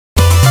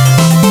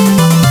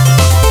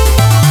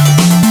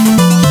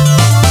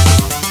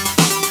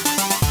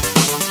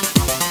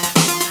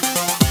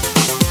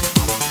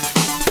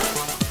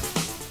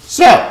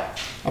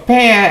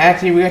Apparently,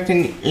 actually, we got to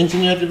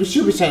engineer the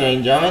Super Sun, ladies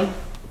and gentlemen.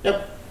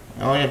 Yep.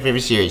 Our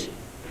favorite series.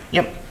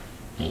 Yep.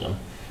 There you go.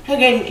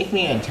 Hey guys, it's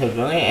me,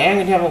 Antonio, and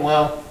I'm gonna have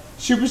a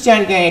Super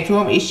Sun getting a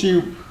 12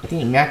 issue, I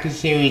think, Maxi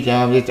series,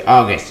 this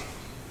August.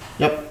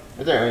 Yep.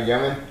 That's right, ladies and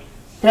gentlemen.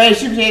 Apparently,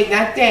 Super Sun is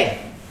not dead.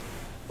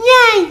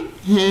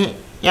 Yay!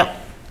 Yep.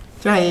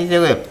 So, he's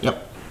alive.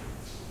 Yep.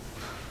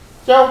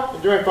 So,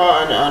 it's very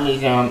far on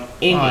these,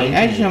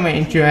 I just want my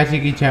intro, as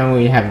you can tell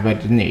what you have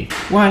about the news.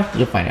 Why?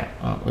 You'll find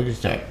out. We'll get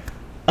started.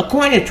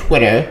 According to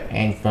Twitter,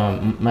 and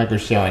from Michael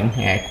Schilling,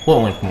 and I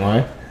quote once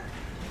more,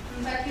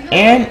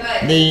 and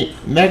the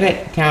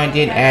mega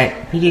talented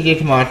at PJJ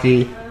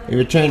Tomasi is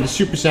returning to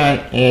Super Sun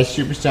and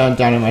Super Sun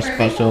Dynamite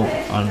Special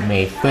on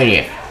May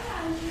 30th,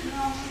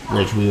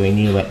 which we already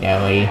knew about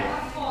that already,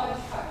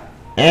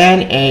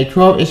 and a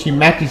 12-issue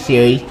Maxi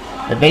series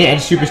available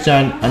at Super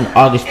Sun on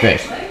August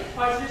 1st.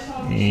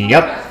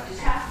 Yep.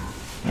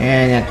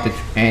 And that's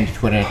the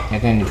Twitter,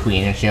 that's on the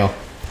tweet and the show.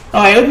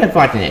 Alright, what's my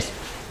thoughts on this?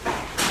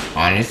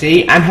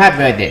 Honestly, I'm happy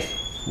about this.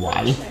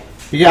 Why?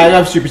 Because I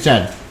love Super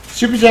Sun.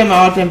 Super Sun is my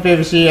all-time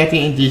favorite series, I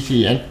think, in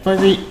DC. And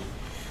frankly,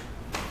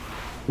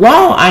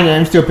 while I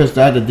am still pissed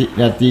off that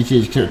DC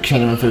is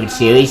kind of my favorite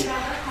series,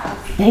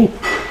 thank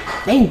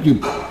you,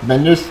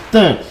 Bendis.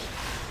 Thanks.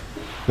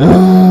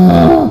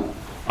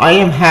 I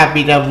am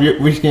happy that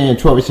we're getting a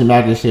 12-issue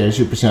Maxi series,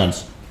 Super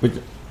Suns.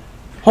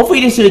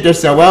 Hopefully this series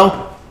does so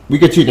well. We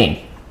get two things.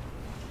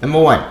 Number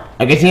one,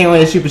 I can see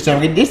with Super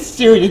Sun. This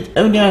series is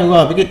everything I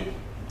love.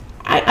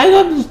 I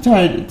love this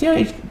title.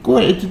 It's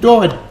good. It's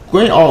adorable.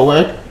 Great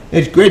artwork.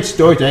 It's great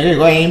storytelling.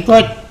 Great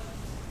input.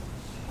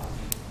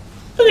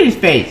 Look at his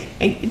face.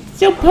 It's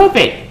so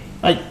perfect.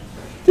 Like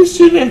this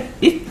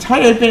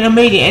title has been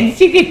amazing, and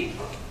to get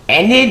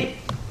ended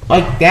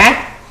like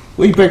that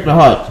really breaks my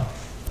heart.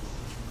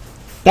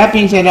 That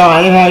being said,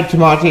 I have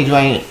Tomasi is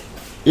running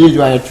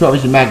a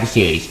 12-issue Maxi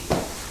series.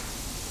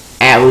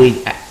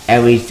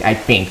 At least I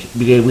think,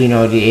 because we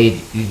know that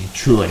it is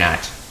true or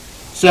not.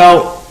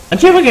 So,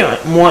 until we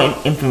get more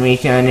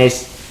information on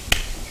this,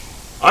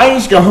 I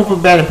just gotta hope for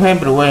better and plan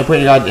for the way I pray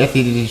to God that this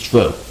is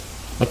true.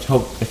 Let's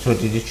hope this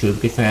is true,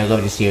 because I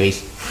love the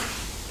series.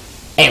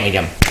 Anyway,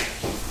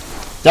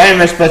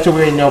 Dynamite Special,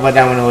 we already know about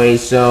that one already,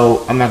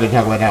 so I'm not gonna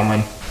talk about that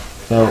one.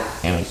 So,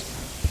 anyways.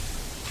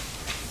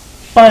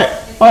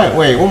 But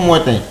wait, one more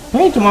thing.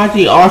 Payne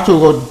Tomasi also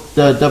wrote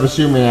the Double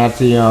Superman at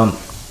the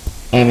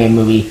anime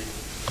movie.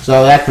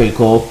 So that's pretty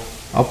cool.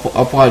 I'll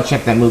probably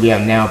check that movie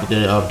out now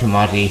because of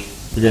Tomasi,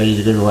 because he's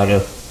a good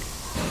writer.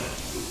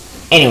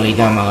 Anyway,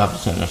 I'm my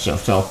love to the show.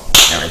 So,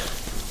 anyway.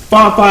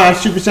 Final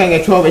Super Sun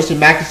 12-issue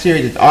Maxi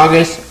series is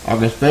August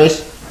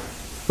 1st.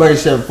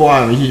 37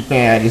 I'm a huge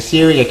fan of the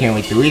series. I can't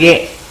wait to read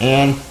it.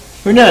 And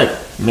who knows?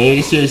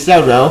 Maybe the series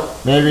sells well.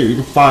 Maybe we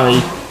can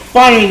finally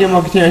get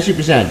more continuing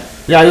Super Sun.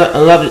 I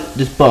love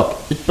this book.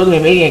 This book is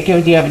amazing. I can't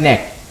wait to have it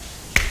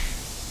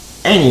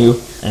next. Anyway,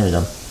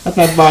 that's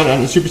my thought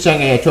on the Super Sun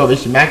getting a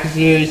 12-issue Maxi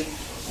series.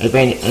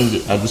 Event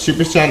in the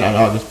Super Sun on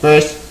August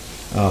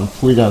 1st.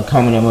 Please don't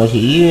comment on most of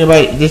you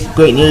about this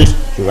great news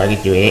so I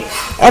get to it.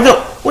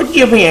 Also, what's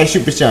your opinion on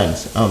Super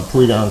Suns?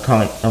 Please don't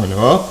comment down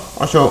below.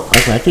 Also,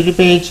 like my Twitter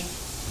page,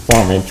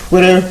 follow me on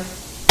Twitter.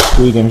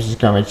 Please don't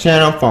subscribe to my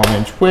channel, follow me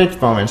on Twitch,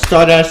 follow me on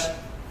Stardust.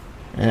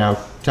 And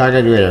I'll talk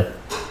to you later.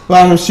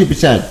 Welcome to Super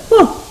Sun.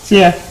 Woo! See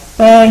ya.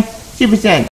 Bye. Super Sun.